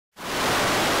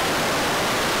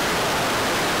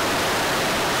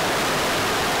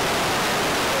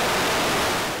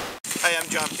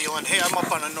Thelen. Hey, I'm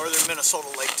up on a northern Minnesota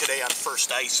lake today on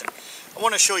first ice, and I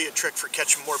want to show you a trick for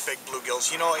catching more big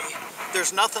bluegills. You know,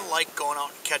 there's nothing like going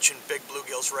out and catching big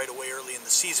bluegills right away early in the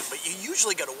season, but you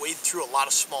usually got to wade through a lot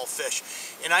of small fish,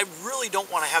 and I really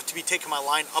don't want to have to be taking my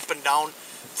line up and down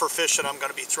for fish that I'm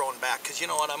going to be throwing back, because you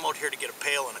know what, I'm out here to get a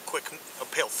pail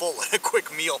full and a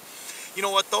quick meal. You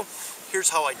know what though? Here's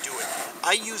how I do it.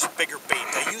 I use a bigger bait.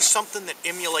 I use something that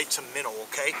emulates a minnow,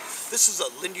 okay? This is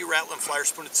a Lindy Rattl'N Flyer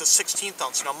Spoon. It's a 16th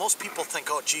ounce. Now most people think,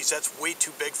 oh geez, that's way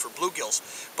too big for bluegills,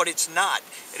 but it's not.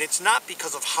 And it's not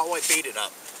because of how I bait it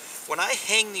up. When I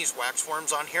hang these wax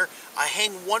worms on here, I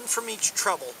hang one from each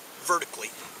treble vertically,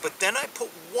 but then I put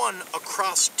one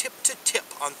across tip to tip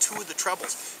on two of the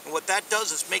trebles. And what that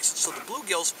does is makes it so the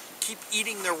bluegills keep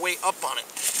eating their way up on it.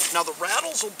 Now the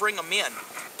rattles will bring them in,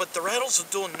 but the rattles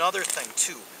will do another thing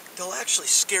too. They'll actually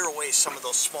scare away some of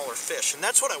those smaller fish, and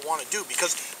that's what I want to do,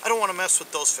 because I don't want to mess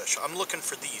with those fish. I'm looking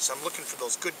for these. I'm looking for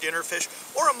those good dinner fish,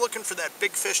 or I'm looking for that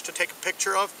big fish to take a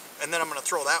picture of, and then I'm going to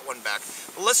throw that one back.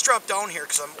 But let's drop down here,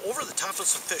 because I'm over the top of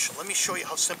some fish, and let me show you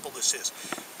how simple this is.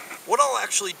 What I'll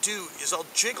actually do is I'll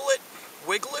jiggle it,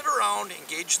 wiggle it around,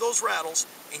 engage those rattles,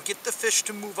 and get the fish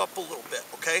to move up a little bit,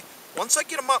 okay? Once I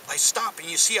get them up, I stop, and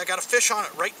you see I got a fish on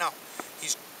it right now.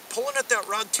 He's pulling at that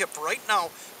rod tip right now,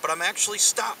 but I'm actually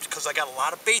stopped because I got a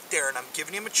lot of bait there, and I'm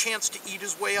giving him a chance to eat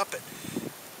his way up it.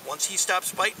 Once he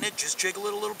stops biting it, just jiggle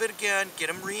it a little bit again, get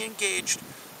him re-engaged.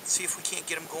 Let's see if we can't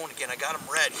get him going again. I got him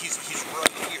red. He's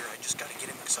right here. I just got to get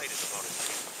him excited about it.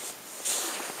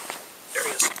 There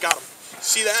he is. Got him.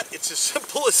 See that? It's as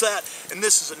simple as that. And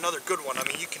this is another good one. I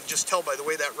mean, you can just tell by the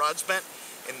way that rod's bent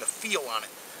and the feel on it.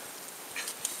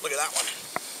 Look at that one.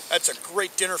 That's a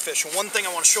great dinner fish. And one thing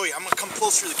I want to show you, I'm going to come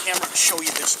closer to the camera and show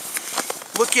you this.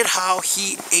 Look at how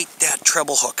he ate that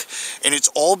treble hook. And it's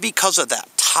all because of that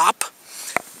top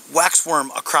waxworm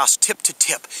across tip to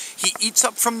tip. He eats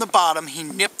up from the bottom. He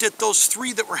nipped at those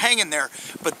three that were hanging there,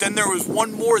 but then there was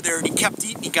one more there, and he kept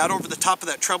eating. He got over the top of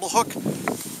that treble hook.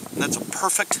 And that's a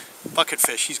perfect bucket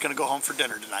fish. He's going to go home for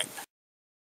dinner tonight.